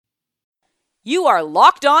You are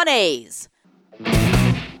Locked On A's,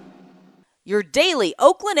 your daily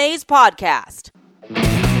Oakland A's podcast.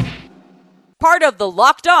 Part of the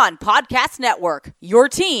Locked On Podcast Network, your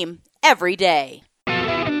team every day.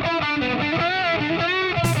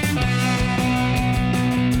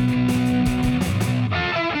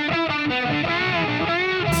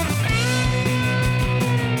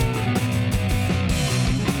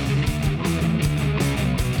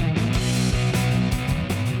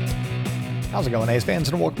 How's it going, A's fans,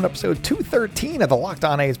 and welcome to episode 213 of the Locked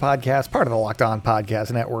On A's podcast, part of the Locked On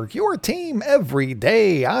Podcast Network, your team every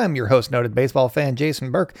day. I'm your host, noted baseball fan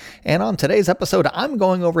Jason Burke, and on today's episode, I'm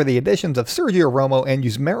going over the additions of Sergio Romo and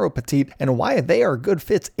Yusmeiro Petit and why they are good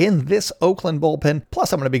fits in this Oakland bullpen.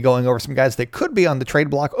 Plus, I'm going to be going over some guys that could be on the trade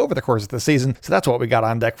block over the course of the season, so that's what we got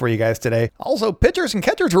on deck for you guys today. Also, pitchers and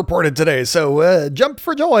catchers reported today, so jump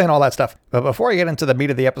for joy and all that stuff. But before I get into the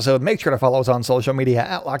meat of the episode, make sure to follow us on social media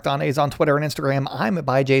at Locked On A's on Twitter and Instagram. I'm at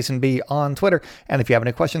ByJasonB on Twitter. And if you have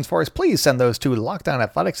any questions for us, please send those to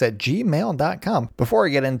LockedOnAthletics@gmail.com. Before I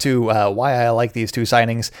get into why I like these two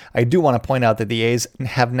signings, I do want to point out that the A's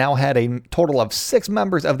have now had a total of 6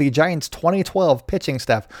 members of the Giants' 2012 pitching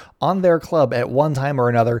staff on their club at one time or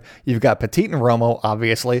another. You've got Petit and Romo,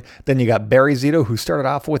 obviously. Then you got Barry Zito, who started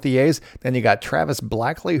off with the A's. Then you got Travis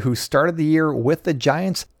Blackley, who started the year with the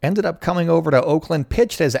Giants, ended up coming over to Oakland,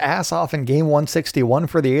 pitched his ass off in game 161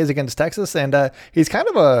 for the A's against Texas, and he's kind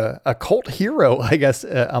of a cult hero, I guess,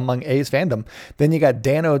 among A's fandom. Then you got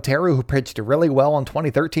Dan Otero, who pitched really well in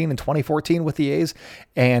 2013 and 2014 with the A's.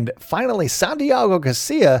 And finally, Santiago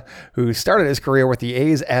Garcia, who started his career with the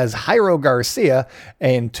A's as Jairo Garcia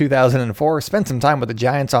in 2004, spent some time with the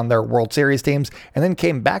Giants on their World Series teams, and then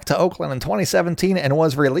came back to Oakland in 2017 and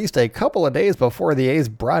was released a couple of days before the A's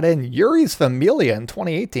brought in Yuris Familia in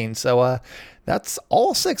 2018. So that's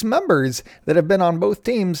all 6 members that have been on both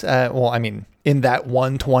teams. In that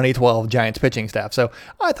one 2012 Giants pitching staff. So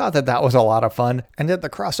I thought that was a lot of fun, and that the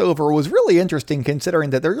crossover was really interesting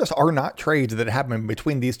considering that there just are not trades that happen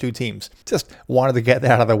between these two teams. Just wanted to get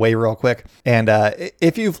that out of the way real quick. And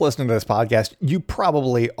if you've listened to this podcast, you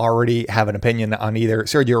probably already have an opinion on either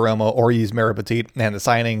Sergio Romo or Yusmeiro Petit and the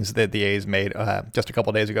signings that the A's made just a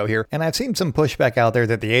couple days ago here. And I've seen some pushback out there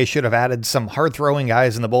that the A's should have added some hard-throwing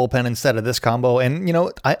guys in the bullpen instead of this combo. And, you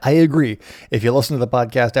know, I agree. If you listen to the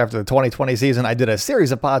podcast after the 2020 season, I did a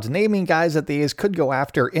series of pods naming guys that the A's could go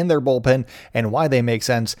after in their bullpen and why they make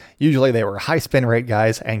sense. Usually they were high spin rate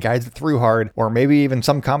guys and guys that threw hard, or maybe even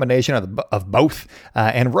some combination of both.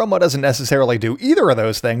 And Romo doesn't necessarily do either of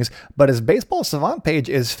those things, but his baseball savant page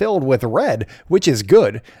is filled with red, which is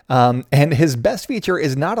good. And his best feature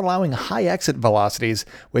is not allowing high exit velocities,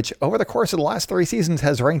 which over the course of the last 3 seasons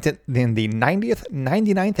has ranked it in the 90th,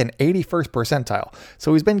 99th, and 81st percentile.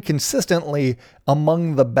 So he's been consistently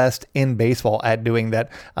among the best in baseball at doing that.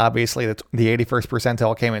 Obviously, the 81st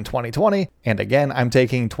percentile came in 2020. And again, I'm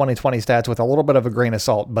taking 2020 stats with a little bit of a grain of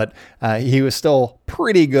salt, but he was still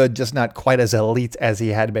pretty good, just not quite as elite as he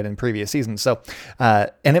had been in previous seasons. So,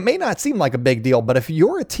 and it may not seem like a big deal, but if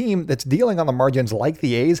you're a team that's dealing on the margins like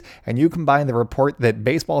the A's, and you combine the report that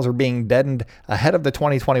baseballs are being deadened ahead of the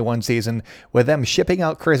 2021 season with them shipping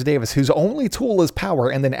out Chris Davis, whose only tool is power,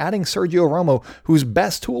 and then adding Sergio Romo, whose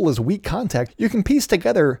best tool is weak contact, you can piece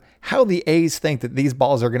together how the A's think that these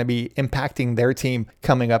balls are going to be impacting their team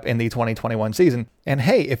coming up in the 2021 season. And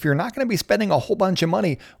hey, if you're not going to be spending a whole bunch of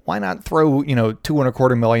money, why not throw,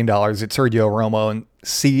 $2.25 million at Sergio Romo and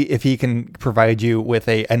see if he can provide you with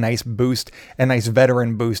a nice boost, a nice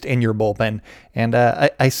veteran boost in your bullpen. And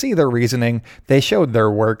I see their reasoning. They showed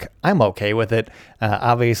their work. I'm okay with it.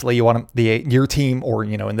 Obviously, you want your team, or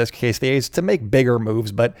in this case the A's, to make bigger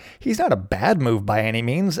moves, but he's not a bad move by any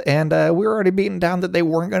means. And we were already beaten down that they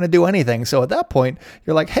weren't going to do anything. So at that point,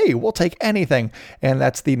 you're like, hey, we'll take anything. And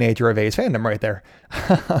that's the nature of A's fandom right there.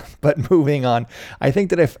 But moving on, I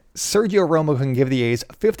think that if Sergio Romo can give the A's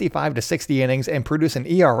 55 to 60 innings and produce an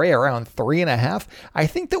ERA around 3.5, I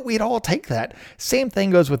think that we'd all take that. Same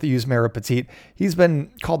thing goes with Yusmeiro Petit. He's been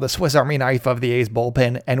called the Swiss Army knife of the A's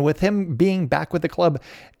bullpen, and with him being back with the club,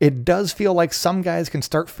 it does feel like some guys can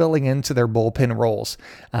start filling into their bullpen roles.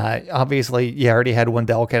 Obviously, you already had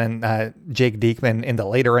Wendelken and Jake Diekman in the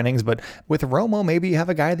later innings, but with Romo, maybe you have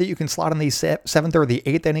a guy that you can slot in the 7th or the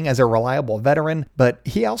 8th inning as a reliable veteran, but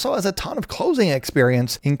he also has a ton of closing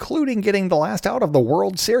experience, including getting the last out of the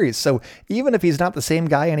World Series. So even if he's not the the same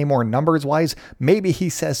guy anymore numbers-wise, maybe he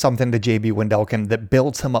says something to JB Wendelken that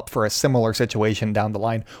builds him up for a similar situation down the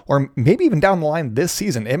line, or maybe even down the line this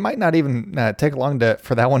season. It might not even take long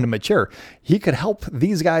for that one to mature. He could help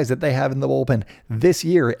these guys that they have in the bullpen this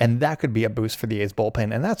year, and that could be a boost for the A's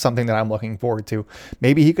bullpen, and that's something that I'm looking forward to.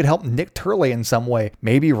 Maybe he could help Nick Turley in some way.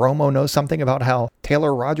 Maybe Romo knows something about how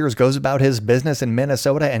Taylor Rogers goes about his business in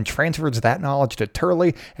Minnesota and transfers that knowledge to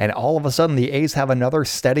Turley, and all of a sudden the A's have another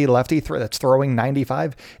steady lefty that's throwing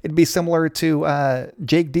 95. It'd be similar to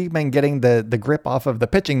Jake Diekman getting the grip off of the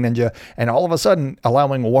pitching ninja and all of a sudden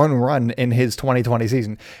allowing one run in his 2020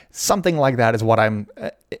 season. Something like that is what I'm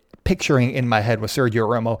picturing in my head with Sergio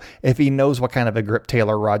Romo, if he knows what kind of a grip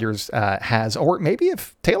Taylor Rogers has, or maybe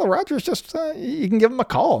if Taylor Rogers just, you can give him a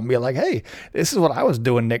call and be like, hey, this is what I was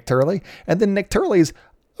doing, Nick Turley. And then Nick Turley's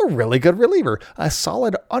a really good reliever, a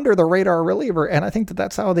solid under-the-radar reliever, and I think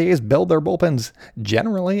that's how the A's build their bullpens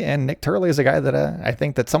generally, and Nick Turley is a guy that I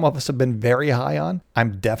think that some of us have been very high on.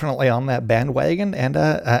 I'm definitely on that bandwagon, and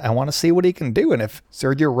I want to see what he can do, and if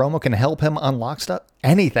Sergio Romo can help him unlock stuff,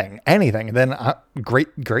 anything, then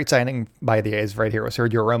great signing by the A's right here with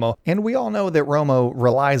Sergio Romo. And we all know that Romo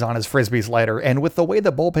relies on his frisbee slider, and with the way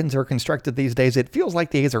the bullpens are constructed these days, it feels like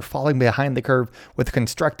the A's are falling behind the curve with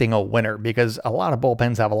constructing a winner, because a lot of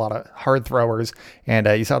bullpens have a lot of hard throwers, and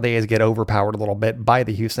you saw the A's get overpowered a little bit by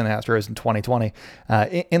the Houston Astros in 2020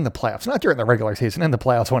 in the playoffs, not during the regular season, in the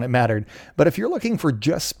playoffs when it mattered. But if you're looking for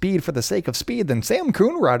just speed for the sake of speed, then Sam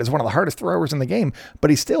Coonrod is one of the hardest throwers in the game, but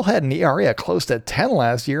he still had an ERA close to 10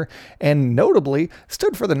 last year, and notably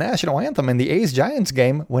stood for the national anthem in the A's-Giants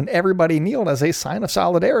game when everybody kneeled as a sign of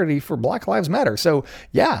solidarity for Black Lives Matter. So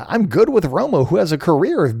yeah, I'm good with Romo, who has a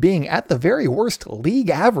career of being at the very worst league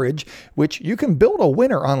average, which you can build a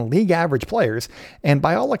winner on league average players, and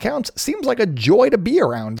by all accounts seems like a joy to be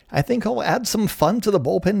around. I think he'll add some fun to the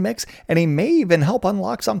bullpen mix, and he may even help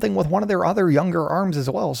unlock something with one of their other younger arms as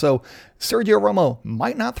well. So Sergio Romo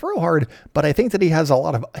might not throw hard, but I think that he has a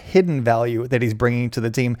lot of hidden value that he's bringing to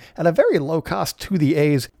the team at a very low cost to the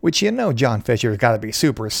A's, which John Fisher's got to be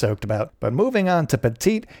super stoked about. But moving on to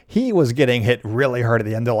Petit, he was getting hit really hard at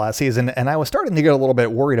the end of last season, and I was starting to get a little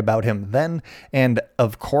bit worried about him then. And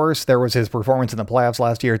of course, there was his performance in the playoffs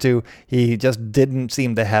last year too. He just didn't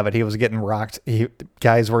seem to have it. He was getting rocked.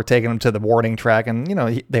 Guys were taking him to the warning track, and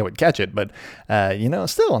they would catch it, but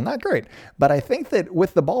still not great. But I think that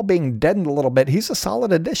with the ball being deadened a little bit, he's a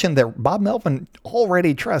solid addition that Bob Melvin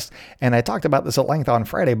already trusts. And I talked about this at length on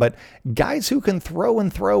Friday, but guys who can throw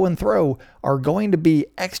and throw and throw are going to be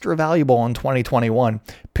extra valuable in 2021.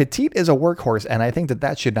 Petit is a workhorse, and I think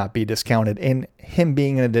that should not be discounted in him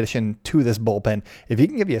being an addition to this bullpen. If he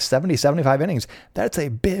can give you 70, 75 innings, that's a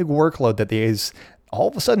big workload that the A's all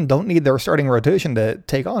of a sudden don't need their starting rotation to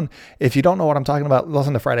take on. If you don't know what I'm talking about,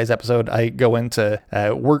 listen to Friday's episode. I go into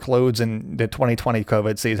workloads and the 2020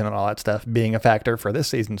 COVID season and all that stuff being a factor for this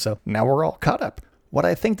season. So now we're all caught up. What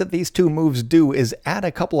I think that these two moves do is add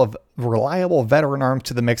a couple of reliable veteran arms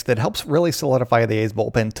to the mix that helps really solidify the A's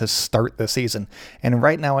bullpen to start the season. And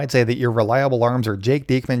right now, I'd say that your reliable arms are Jake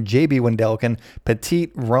Diekman, JB Wendelken, Petit,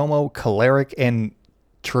 Romo, Kolarek, and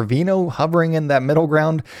Trevino hovering in that middle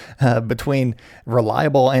ground between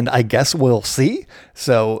reliable and I guess we'll see.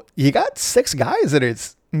 So you got 6 guys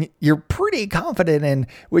that you're pretty confident in,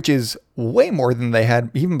 which is way more than they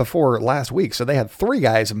had even before last week. So they had 3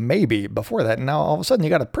 guys maybe before that. And now all of a sudden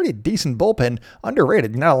you got a pretty decent bullpen,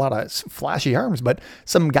 underrated. Not a lot of flashy arms, but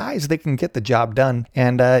some guys that can get the job done.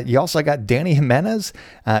 And you also got Danny Jimenez,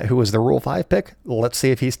 who was the Rule 5 pick. Let's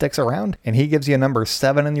see if he sticks around. And he gives you a number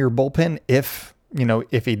 7 in your bullpen if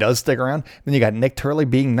he does stick around. Then you got Nick Turley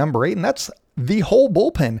being number 8, and that's the whole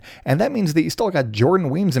bullpen. And that means that you still got Jordan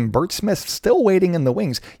Weems and Bert Smith still waiting in the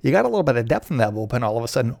wings. You got a little bit of depth in that bullpen all of a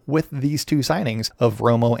sudden with these 2 signings of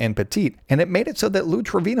Romo and Petit. And it made it so that Lou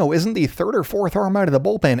Trevino isn't the 3rd or 4th arm out of the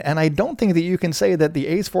bullpen. And I don't think that you can say that the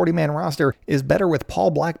A's 40-man roster is better with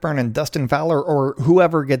Paul Blackburn and Dustin Fowler or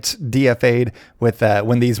whoever gets DFA'd with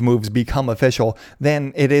when these moves become official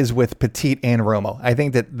than it is with Petit and Romo. I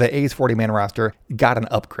think that the A's 40-man roster got an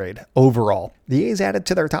upgrade overall. The A's added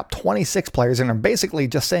to their top 26 players and are basically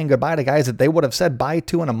just saying goodbye to guys that they would have said bye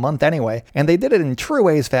to in a month anyway. And they did it in true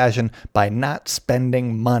A's fashion by not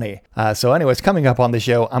spending money. So anyways, coming up on the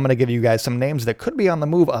show, I'm going to give you guys some names that could be on the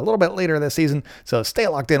move a little bit later this season. So stay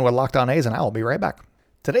locked in with Locked On A's, and I will be right back.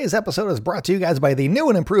 Today's episode is brought to you guys by the new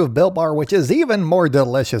and improved Built Bar, which is even more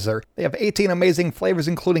deliciouser. They have 18 amazing flavors,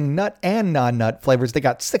 including nut and non-nut flavors. They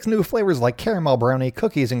got 6 new flavors like caramel brownie,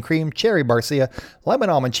 cookies and cream, cherry barcia,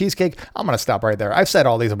 lemon almond cheesecake. I'm going to stop right there. I've said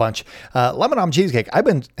all these a bunch. Lemon almond cheesecake, I've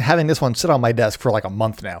been having this one sit on my desk for like a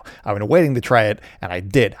month now. I've been waiting to try it, and I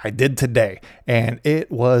did today, and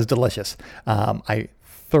it was delicious. I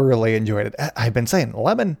thoroughly enjoyed it. I've been saying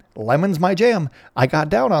lemon's my jam. I got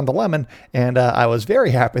down on the lemon, and I was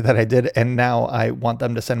very happy that I did, and now I want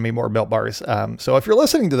them to send me more Built Bars. So if you're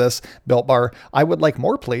listening to this, Built Bar, I would like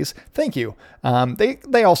more, please. Thank you.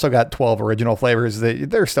 They also got 12 original flavors.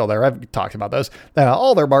 They're still there. I've talked about those.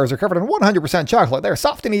 All their bars are covered in 100% chocolate. They're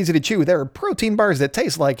soft and easy to chew. They're protein bars that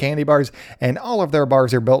taste like candy bars, and all of their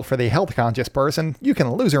bars are built for the health-conscious person. You can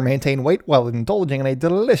lose or maintain weight while indulging in a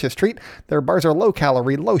delicious treat. Their bars are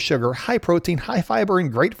low-calorie, low sugar, high protein, high fiber,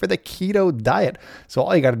 and great for the keto diet. So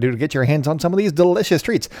all you got to do to get your hands on some of these delicious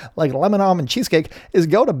treats like lemon almond cheesecake is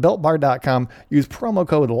go to BuiltBar.com, use promo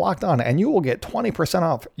code LOCKEDON, and you will get 20%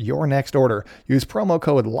 off your next order. Use promo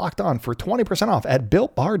code LOCKEDON for 20% off at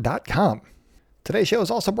BuiltBar.com. Today's show is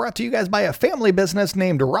also brought to you guys by a family business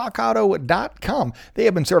named RockAuto.com. They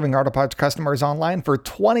have been serving auto parts customers online for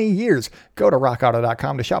 20 years. Go to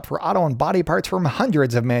RockAuto.com to shop for auto and body parts from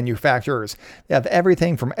hundreds of manufacturers. They have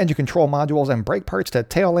everything from engine control modules and brake parts to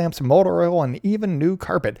tail lamps, motor oil, and even new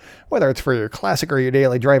carpet. Whether it's for your classic or your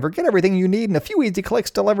daily driver, get everything you need in a few easy clicks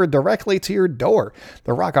delivered directly to your door.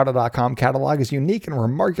 The RockAuto.com catalog is unique and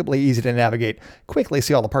remarkably easy to navigate. Quickly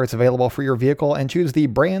see all the parts available for your vehicle and choose the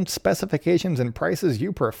brand, specifications, and prices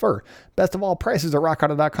you prefer. Best of all, prices at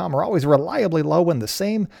RockAuto.com are always reliably low and the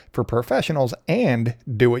same for professionals and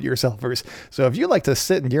do-it-yourselfers. So if you like to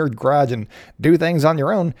sit in your garage and do things on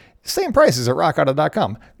your own, same prices at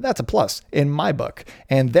RockAuto.com. That's a plus in my book,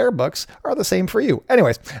 and their books are the same for you.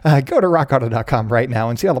 Anyways, go to RockAuto.com right now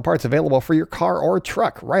and see all the parts available for your car or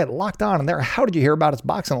truck. Right, locked on in there. How did you hear about us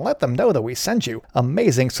box, and let them know that we sent you.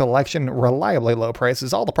 Amazing selection, reliably low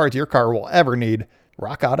prices, all the parts your car will ever need.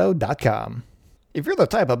 RockAuto.com. If you're the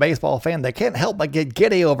type of baseball fan that can't help but get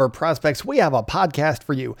giddy over prospects, we have a podcast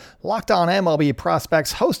for you. Locked On MLB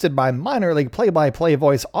Prospects, hosted by minor league play-by-play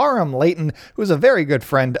voice Aram Layton, who's a very good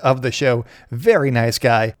friend of the show. Very nice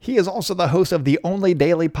guy. He is also the host of the only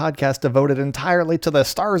daily podcast devoted entirely to the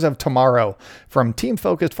stars of tomorrow. From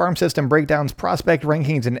team-focused farm system breakdowns, prospect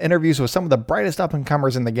rankings, and interviews with some of the brightest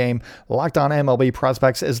up-and-comers in the game, Locked On MLB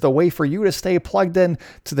Prospects is the way for you to stay plugged in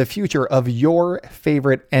to the future of your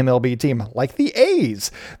favorite MLB team, like the A's.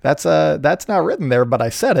 That's not written there, but I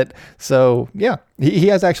said it. So yeah, he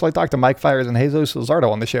has actually talked to Mike Fiers and Jesus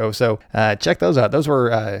Luzardo on the show. So check those out. Those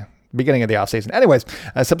were beginning of the offseason. Anyways,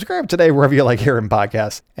 subscribe today wherever you like hearing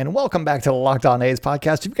podcasts. And welcome back to the Locked On A's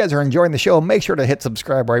podcast. If you guys are enjoying the show, make sure to hit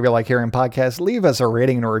subscribe wherever you like hearing podcasts. Leave us a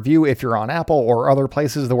rating and a review if you're on Apple or other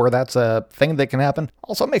places where that's a thing that can happen.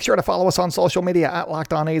 Also, make sure to follow us on social media at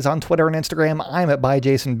Locked On A's on Twitter and Instagram. I'm at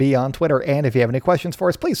ByJasonB on Twitter. And if you have any questions for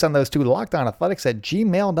us, please send those to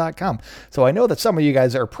LockedOnAthletics@gmail.com. So I know that some of you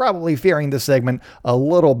guys are probably fearing this segment a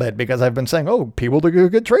little bit because I've been saying, people to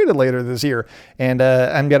get traded later this year. And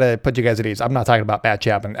I'm going to put you guys at ease. I'm not talking about Matt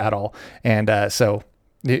Chapman at all. And so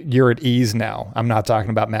you're at ease now. I'm not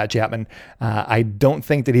talking about Matt Chapman. I don't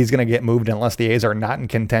think that he's going to get moved unless the A's are not in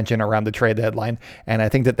contention around the trade deadline. And I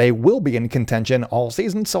think that they will be in contention all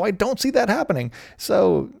season. So I don't see that happening.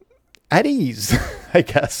 So at ease, I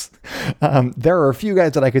guess. There are a few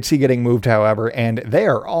guys that I could see getting moved, however, and they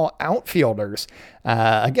are all outfielders.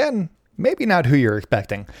 Again, maybe not who you're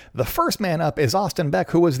expecting. The first man up is Austin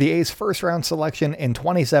Beck, who was the A's first-round selection in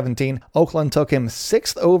 2017. Oakland took him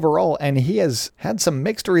 6th overall, and he has had some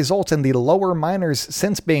mixed results in the lower minors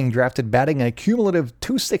since being drafted, batting a cumulative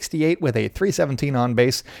 .268 with a .317 on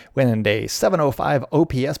base, and a .705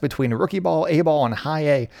 OPS between rookie ball, A ball, and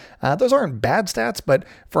high A. Those aren't bad stats, but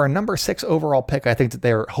for a number 6 overall pick, I think that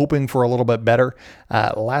they're hoping for a little bit better.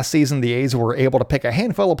 Last season, the A's were able to pick a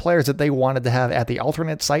handful of players that they wanted to have at the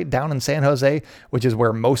alternate site down in San Jose, which is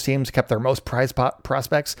where most teams kept their most prized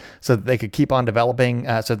prospects so that they could keep on developing,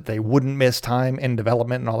 so that they wouldn't miss time in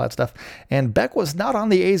development and all that stuff. And Beck was not on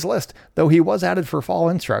the A's list, though he was added for fall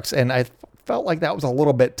instructs. And I felt like that was a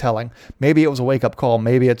little bit telling. Maybe it was a wake-up call.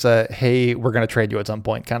 Maybe it's a, hey, we're going to trade you at some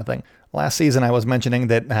point kind of thing. Last season, I was mentioning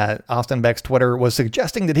that Austin Beck's Twitter was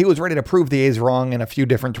suggesting that he was ready to prove the A's wrong in a few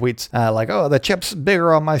different tweets, like, oh, the chip's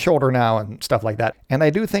bigger on my shoulder now, and stuff like that. And I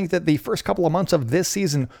do think that the first couple of months of this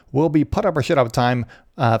season will be put up or shut up time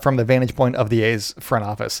from the vantage point of the A's front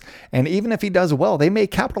office. And even if he does well, they may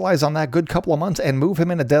capitalize on that good couple of months and move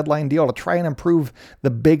him in a deadline deal to try and improve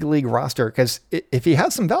the big league roster. Because if he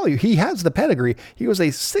has some value, he has the pedigree. He was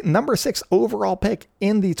a number 6 overall pick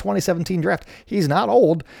in the 2017 draft. He's not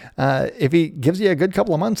old. If he gives you a good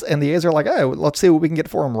couple of months and the A's are like, oh, let's see what we can get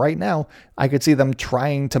for him right now, I could see them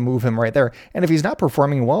trying to move him right there. And if he's not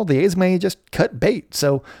performing well, the A's may just cut bait.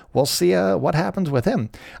 So we'll see what happens with him.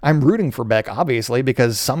 I'm rooting for Beck, obviously,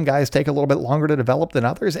 because some guys take a little bit longer to develop than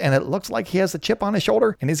others, and it looks like he has a chip on his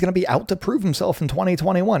shoulder, and he's going to be out to prove himself in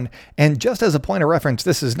 2021. And just as a point of reference,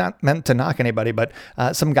 this is not meant to knock anybody, but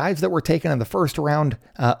some guys that were taken in the first round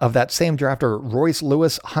of that same draft are Royce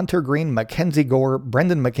Lewis, Hunter Green, Mackenzie Gore,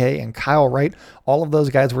 Brendan McKay, and Kyle Wright. All of those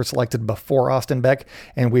guys were selected before Austin Beck,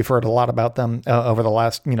 and we've heard a lot about them over the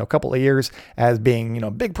last couple of years as being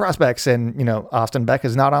big prospects, and Austin Beck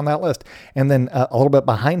is not on that list. And then a little bit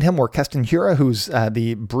behind him were Keston Hiura, who's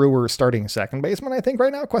the Brewer starting second baseman, I think,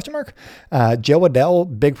 right now, ? Joe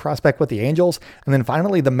Adell, big prospect with the Angels. And then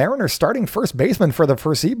finally, the Mariners starting first baseman for the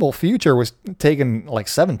foreseeable future was taken like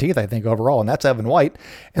 17th, I think, overall, and that's Evan White.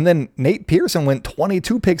 And then Nate Pearson went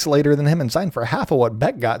 22 picks later than him and signed for half of what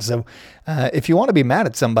Beck got. So if you want to be mad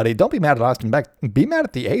at somebody, don't be mad at Austin Beck. Be mad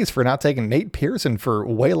at the A's for not taking Nate Pearson for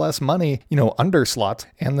way less money, under slot,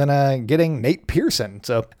 and then getting Nate Pearson.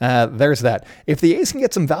 So there's that. If the A's can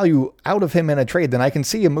get some value out of him in a trade, then I can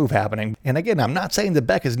see a move happening. And again, I'm not saying that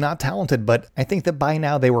Beck is not talented, but I think that by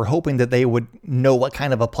now they were hoping that they would know what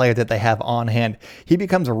kind of a player that they have on hand. He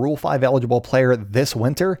becomes a Rule 5 eligible player this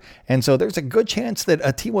winter, and so there's a good chance that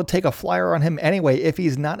a team will take a flyer on him anyway if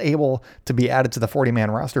he's not able to be added to the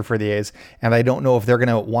 40-man roster for the A's. And I don't know if they're going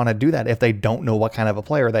to want to do that if they don't know what kind of a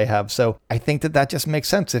player they have. So I think that just makes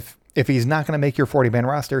sense. If he's not going to make your 40-man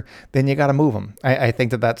roster, then you got to move him. I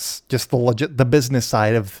think that that's just the business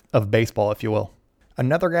side of baseball, if you will.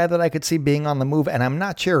 Another guy that I could see being on the move, and I'm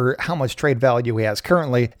not sure how much trade value he has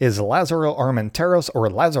currently, is Lazaro Armenteros, or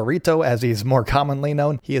Lazarito as he's more commonly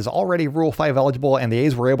known. He is already Rule 5 eligible, and the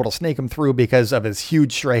A's were able to snake him through because of his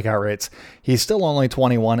huge strikeout rates. He's still only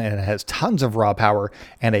 21 and has tons of raw power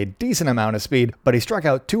and a decent amount of speed, but he struck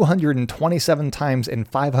out 227 times in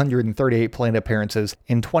 538 plate appearances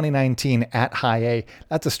in 2019 at High A.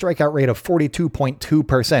 That's a strikeout rate of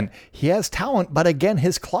 42.2%. He has talent, but again,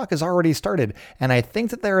 his clock has already started, and I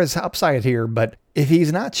think that there is upside here, but if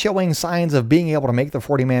he's not showing signs of being able to make the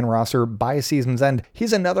 40-man roster by season's end,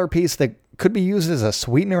 he's another piece that could be used as a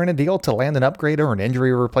sweetener in a deal to land an upgrade or an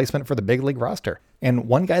injury replacement for the big league roster. And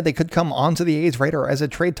one guy that could come onto the A's radar as a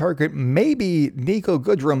trade target may be Niko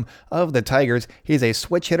Goodrum of the Tigers. He's a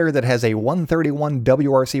switch hitter that has a 131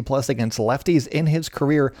 WRC plus against lefties in his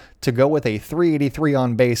career to go with a 383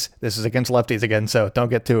 on base. This is against lefties again, so don't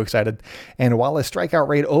get too excited. And while his strikeout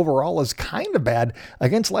rate overall is kind of bad,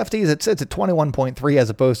 against lefties it sits at 21.3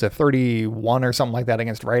 as opposed to 31 or something like that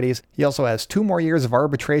against righties. He also has 2 more years of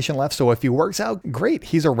arbitration left, so if he works out, great.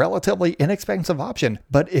 He's a relatively inexpensive option.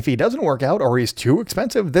 But if he doesn't work out or he's too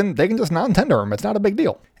expensive, then they can just non-tender him. It's not a big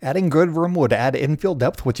deal. Adding Goodrum would add infield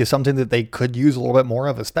depth, which is something that they could use a little bit more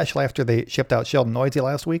of, especially after they shipped out Sheldon Neuse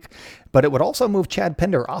last week. But it would also move Chad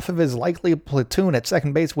Pinder off of his likely platoon at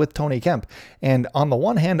second base with Tony Kemp. And on the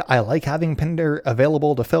one hand, I like having Pinder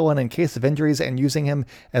available to fill in case of injuries and using him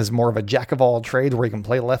as more of a jack of all trades where he can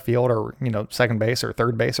play left field or, second base or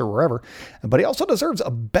third base or wherever. But he also deserves a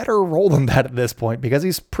better role than that at this point because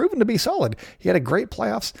he's proven to be solid. He had a great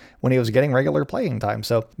playoffs when he was getting regular playing time.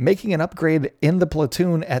 So making an upgrade in the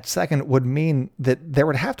platoon at second would mean that there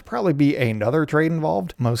would have to probably be another trade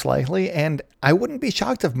involved, most likely, and I wouldn't be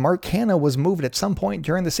shocked if Mark Canha was moved at some point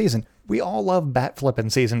during the season. We all love bat flipping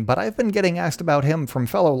season, but I've been getting asked about him from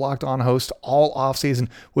fellow Locked On hosts all offseason,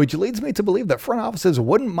 which leads me to believe that front offices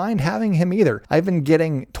wouldn't mind having him either. I've been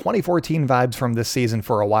getting 2014 vibes from this season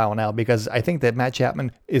for a while now because I think that Matt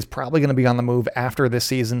Chapman is probably going to be on the move after this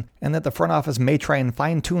season and that the front office may try and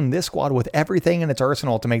fine-tune this squad with everything in its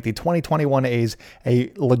arsenal to make the 2021 A's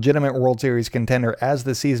a legitimate World Series contender as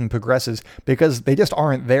the season progresses because they just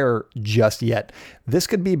aren't there just yet. This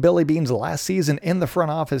could be Billy Beane's last season in the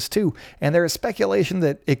front office too. And there is speculation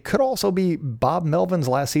that it could also be Bob Melvin's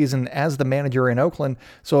last season as the manager in Oakland.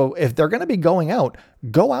 So if they're going to be going out,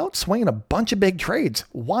 go out swinging a bunch of big trades.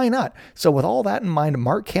 Why not? So with all that in mind,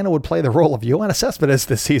 Mark Canha would play the role of Yoenis Cespedes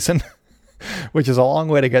this season, which is a long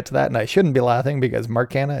way to get to that. And I shouldn't be laughing because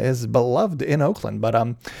Mark Canha is beloved in Oakland. But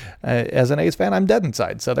as an A's fan, I'm dead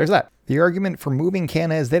inside. So there's that. The argument for moving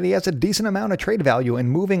Canna is that he has a decent amount of trade value,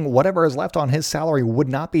 and moving whatever is left on his salary would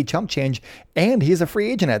not be chump change, and he's a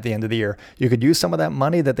free agent at the end of the year. You could use some of that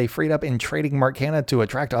money that they freed up in trading Mark Canna to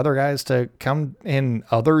attract other guys to come in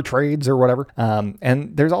other trades or whatever.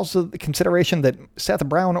 And there's also the consideration that Seth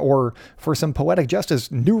Brown, or for some poetic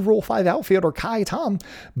justice, new Rule 5 outfielder Kai Tom,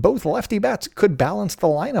 both lefty bats, could balance the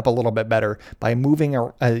lineup a little bit better by moving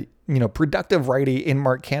a productive righty in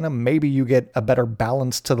Mark Canna. Maybe you get a better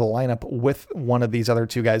balance to the lineup with one of these other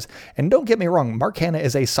two guys. And don't get me wrong, Mark Canna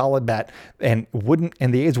is a solid bat, and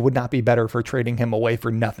the A's would not be better for trading him away for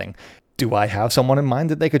nothing. Do I have someone in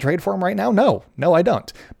mind that they could trade for him right now? No, I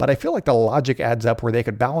don't. But I feel like the logic adds up where they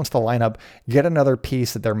could balance the lineup, get another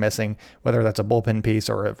piece that they're missing, whether that's a bullpen piece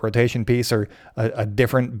or a rotation piece or a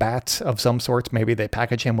different bat of some sorts. Maybe they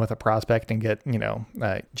package him with a prospect and get,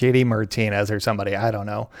 JD Martinez or somebody. I don't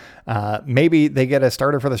know. Maybe they get a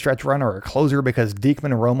starter for the stretch run or a closer because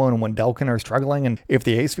Diekman, Romo, and Wendelken are struggling. And if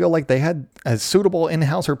the A's feel like they had a suitable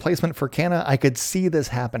in-house replacement for Canna, I could see this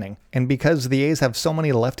happening. And because the A's have so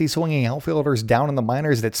many lefty swinging outfielders down in the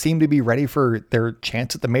minors that seem to be ready for their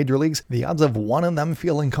chance at the major leagues, the odds of one of them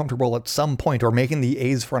feeling comfortable at some point or making the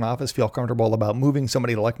A's front office feel comfortable about moving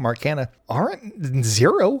somebody like Mark Canna aren't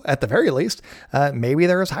zero at the very least. Maybe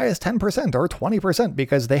they're as high as 10% or 20%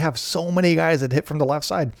 because they have so many guys that hit from the left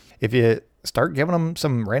side. If you start giving them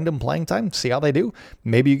some random playing time, see how they do.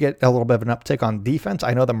 Maybe you get a little bit of an uptick on defense.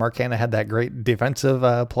 I know that Mark Canna had that great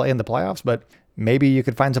defensive play in the playoffs, but maybe you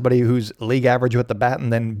could find somebody who's league average with the bat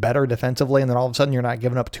and then better defensively, and then all of a sudden you're not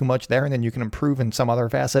giving up too much there, and then you can improve in some other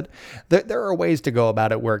facet. There are ways to go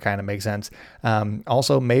about it where it kind of makes sense.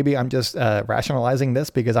 Also, maybe I'm just rationalizing this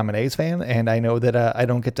because I'm an A's fan, and I know that I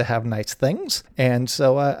don't get to have nice things, and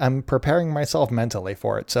so I'm preparing myself mentally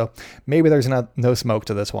for it. So maybe there's no smoke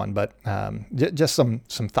to this one, but just some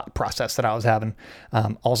thought process that I was having.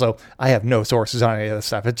 Also, I have no sources on any of this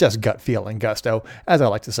stuff. It's just gut feeling, gusto. As I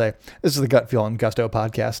like to say, this is the Gut Feel and Gusto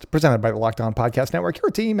podcast presented by the Locked On Podcast Network,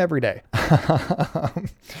 your team every day.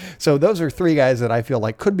 So those are three guys that I feel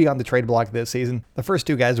like could be on the trade block this season. The first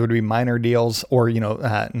two guys would be minor deals or,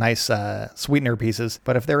 nice sweetener pieces.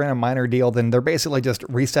 But if they're in a minor deal, then they're basically just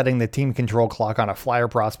resetting the team control clock on a flyer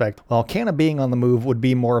prospect. While Canna being on the move would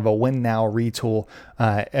be more of a win now retool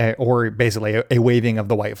or basically a waving of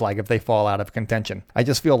the white flag if they fall out of contention. I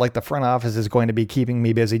just feel like the front office is going to be keeping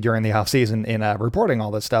me busy during the offseason in reporting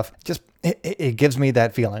all this stuff. It gives me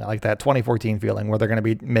that feeling, like that 2014 feeling where they're going to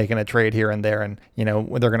be making a trade here and there, and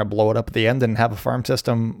they're going to blow it up at the end and have a farm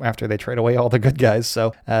system after they trade away all the good guys.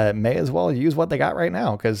 So may as well use what they got right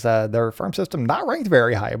now because their farm system not ranked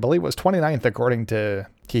very high. I believe it was 29th according to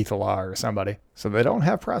Keith Law or somebody. So they don't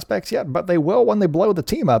have prospects yet, but they will when they blow the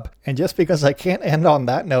team up. And just because I can't end on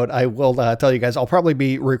that note, I will tell you guys, I'll probably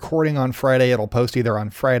be recording on Friday. It'll post either on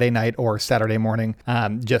Friday night or Saturday morning,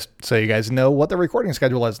 just so you guys know what the recording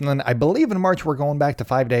schedule is. And then I believe in March, we're going back to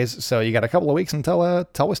 5 days. So you got a couple of weeks until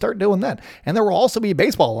we start doing that. And there will also be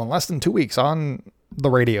baseball in less than 2 weeks on the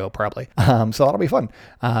radio, probably. So that'll be fun.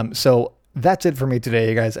 So that's it for me today,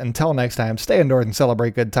 you guys. Until next time, stay indoors and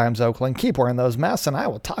celebrate good times, Oakland. Keep wearing those masks, and I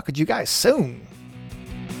will talk with you guys soon.